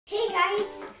Hey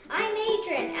guys, I'm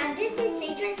Adrian and this is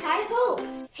Adrian's High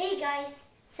Hopes. Hey guys,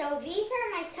 so these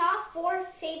are my top 4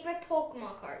 favorite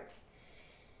Pokemon cards.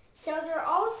 So they're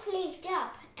all sleeved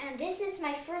up and this is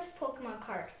my first Pokemon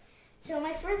card. So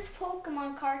my first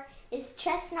Pokemon card is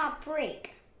Chestnut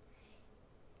Break.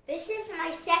 This is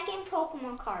my second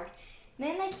Pokemon card,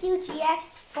 Mimikyu GX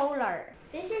Full Art.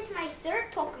 This is my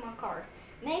third Pokemon card,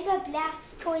 Mega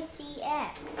Blastoise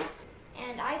CX.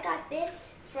 And I got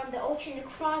this from the Ultra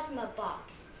Necrozma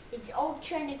box. It's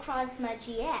Ultra Necrozma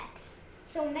GX.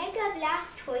 So Mega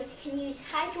Blastoise can use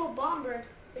Hydro Bombard,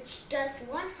 which does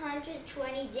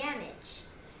 120 damage.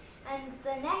 And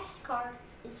the next card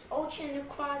is Ultra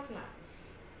Necrozma.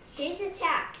 His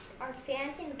attacks are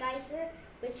Phantom Geyser,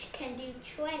 which can do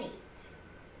 20.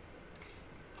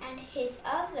 And his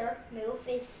other move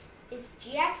is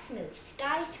GX move,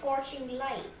 Sky Scorching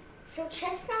Light. So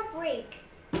Chestnut Break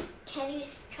can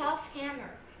use Tough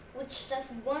Hammer, which does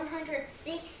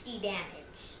 160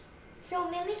 damage. So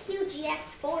Mimikyu GX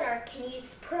Full Art can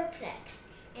use Perplex,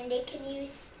 and it can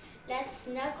use Let's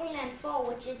Snuggle and Fall,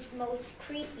 which is the most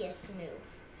creepiest move.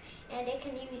 And it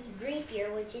can use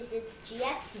Greavier, which is its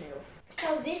GX move.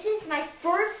 So this is my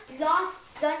first Lost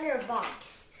Thunder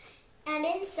box. And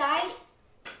inside,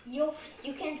 you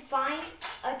can find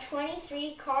a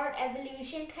 23 card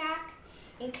evolution pack,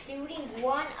 including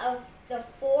one of the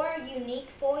 4 unique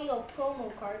foil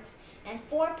promo cards and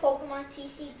 4 Pokemon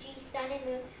TCG Sun and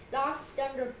Moon Lost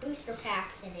Thunder booster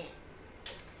packs in it.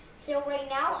 So right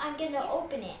now I'm going to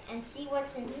open it and see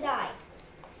what's inside.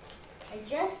 I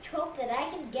just hope that I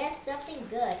can get something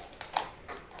good.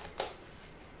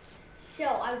 So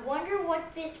I wonder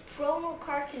what this promo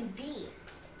card can be.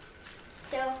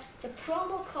 So the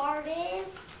promo card is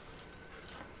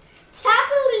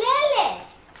Tapu Lele!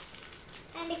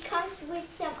 And it comes with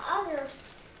some other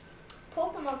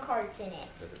Pokemon cards in it.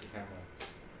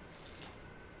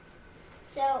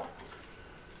 So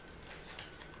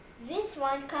this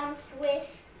one comes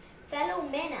with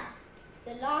Philomena,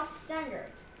 the Lost Thunder.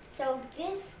 So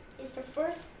this is the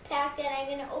first pack that I'm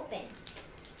going to open.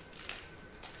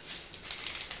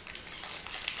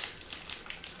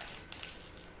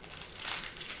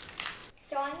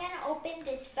 So I'm going to open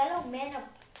this Philomena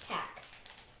pack.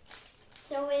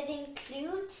 So it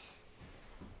includes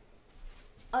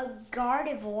a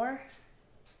Gardevoir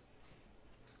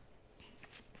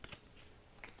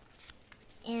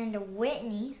and a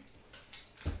Whitney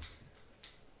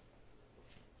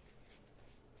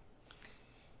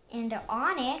and a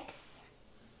Onyx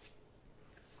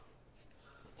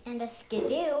and a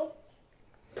Skidoo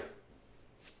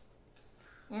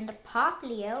and a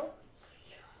Poplio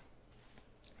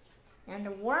and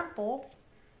a Wurmple,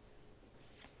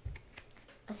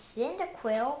 a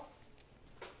Cyndaquil,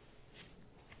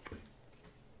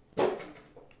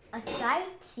 a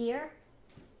Sightseer,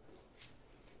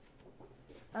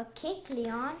 a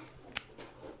Kecleon,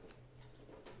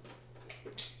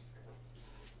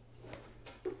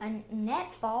 a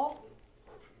Netball.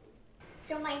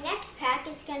 So my next pack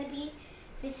is going to be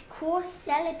this cool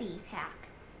Celebi pack.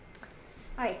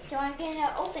 Alright, so I'm going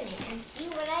to open it and see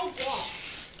what I get.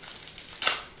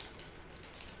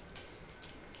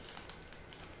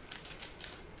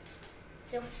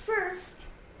 So first,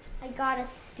 I got a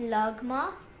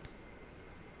Slugma,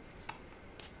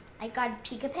 I got a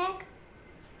Pikachu,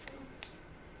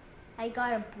 I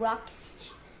got a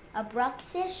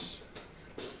Bruxish,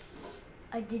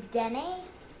 a Dedenne,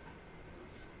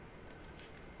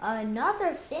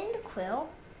 another Cyndaquil,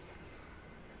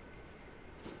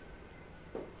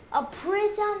 a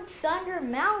Prism Thunder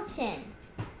Mountain.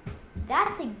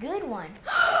 That's a good one.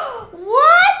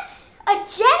 What? A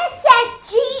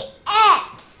Genesect GX!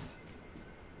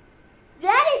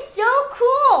 That is so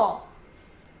cool!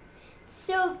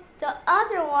 So the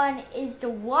other one is the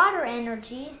Water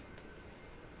Energy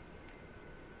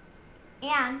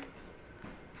and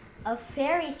a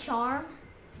Fairy Charm,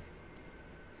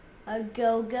 a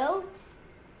Go-Goat,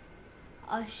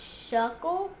 a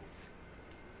Shuckle,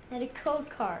 and a code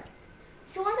card.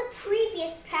 So on the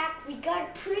previous pack, we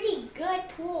got pretty good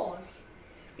pulls.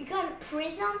 We got a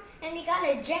Prism and we got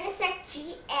a Genesect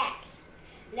GX.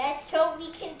 Let's hope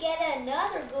we can get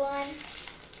another one.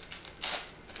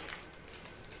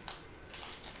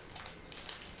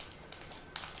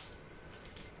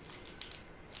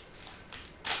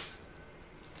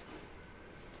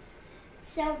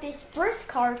 So this first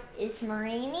card is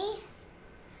Mareanie,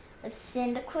 a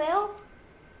Cyndaquil,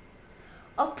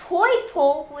 a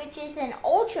Poipole, which is an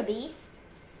Ultra Beast,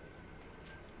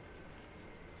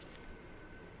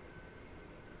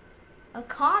 a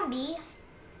Combi,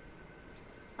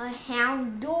 a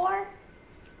Houndour,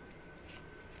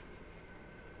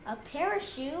 a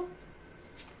Parachute,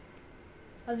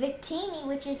 a Victini,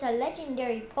 which is a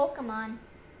legendary Pokemon,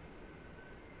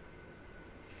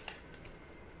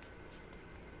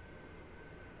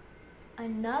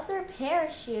 another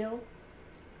Parachute,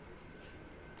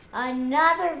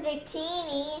 another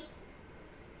Victini,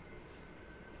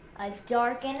 a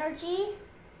Dark Energy,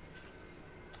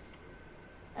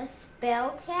 a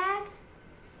Spell Tag,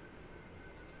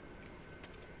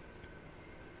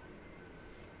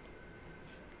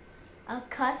 a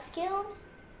Cuscule,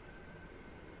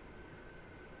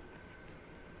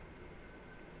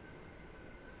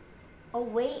 a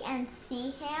Wait and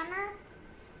See Hammer,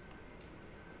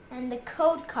 and the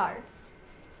code card.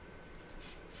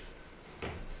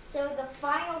 So the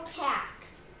final pack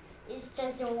is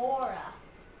the Zora.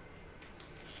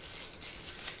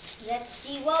 Let's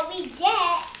see what we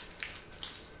get.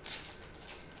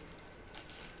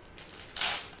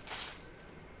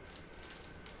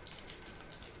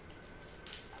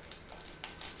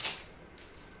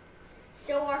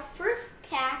 So our first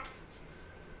pack,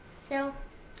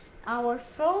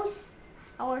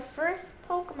 our first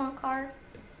Pokemon card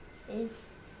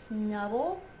is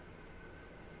Snubbull,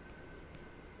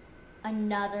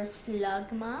 another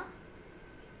Slugma,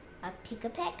 a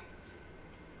Pikapeck,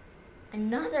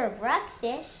 another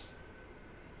Bruxish,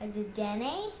 a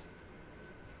Dedenne,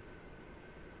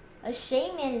 a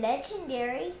Shaman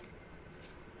Legendary,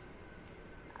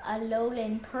 a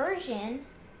Lowland Persian,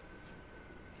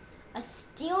 a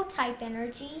Steel type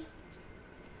Energy,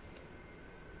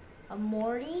 a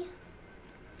Morty,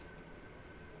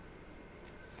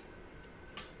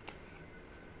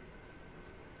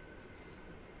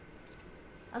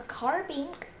 a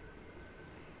Carbink,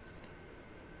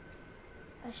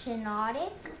 a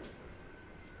Shiinotic,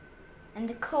 and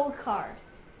the code card.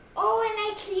 Oh, and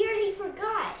I clearly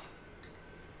forgot.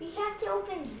 We have to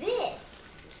open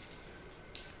this.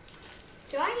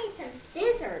 So I need some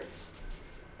scissors.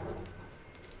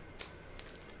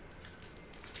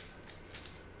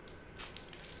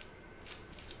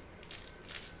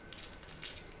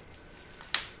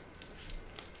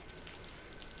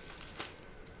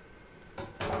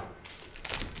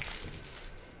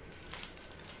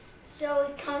 So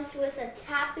it comes with a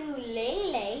Tapu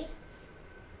Lele.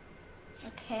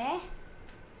 Okay.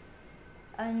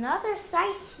 Another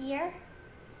Sightseer.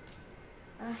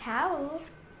 A Howl.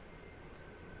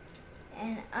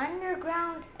 An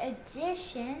Underground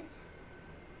Edition.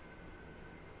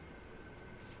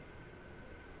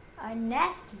 A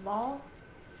Nest Ball.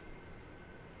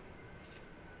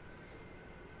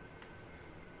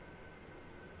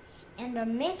 And a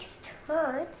Mixed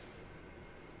Herbs.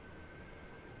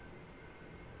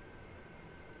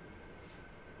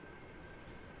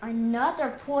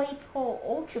 Another Poipole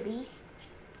Ultra Beast.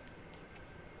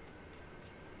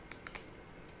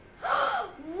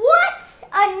 What?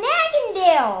 A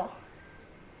Nagandale!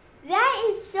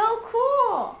 That is so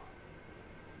cool!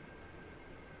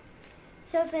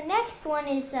 So the next one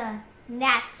is a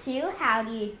Natu. How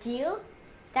do you do?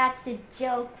 That's a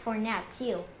joke for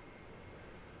Natu.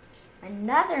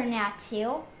 Another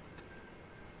Natu.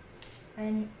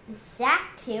 A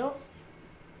Zactu.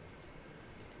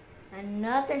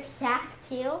 Another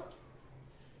Zactu,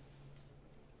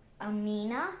 a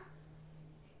Mina,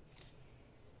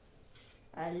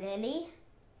 a Lily,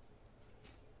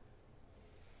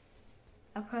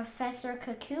 a Professor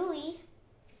Kukui,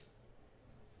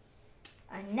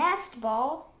 a Nest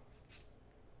Ball,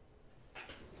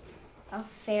 a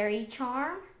Fairy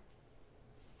Charm,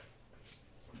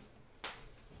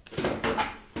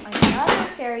 another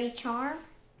Fairy Charm,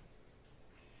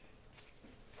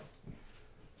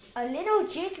 a little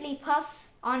Jigglypuff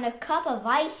on a cup of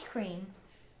ice cream.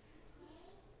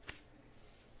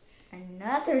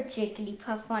 Another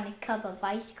Jigglypuff on a cup of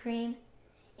ice cream.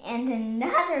 And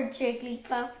another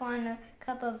Jigglypuff on a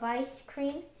cup of ice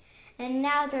cream. And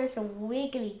now there's a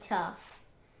Wigglytuff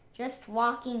just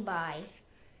walking by.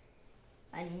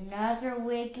 Another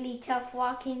Wigglytuff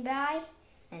walking by.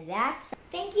 And that's...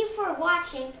 Thank you for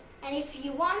watching. And if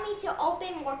you want me to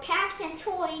open more packs and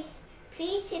toys,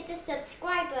 please hit the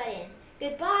subscribe button.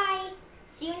 Goodbye.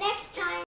 See you next time.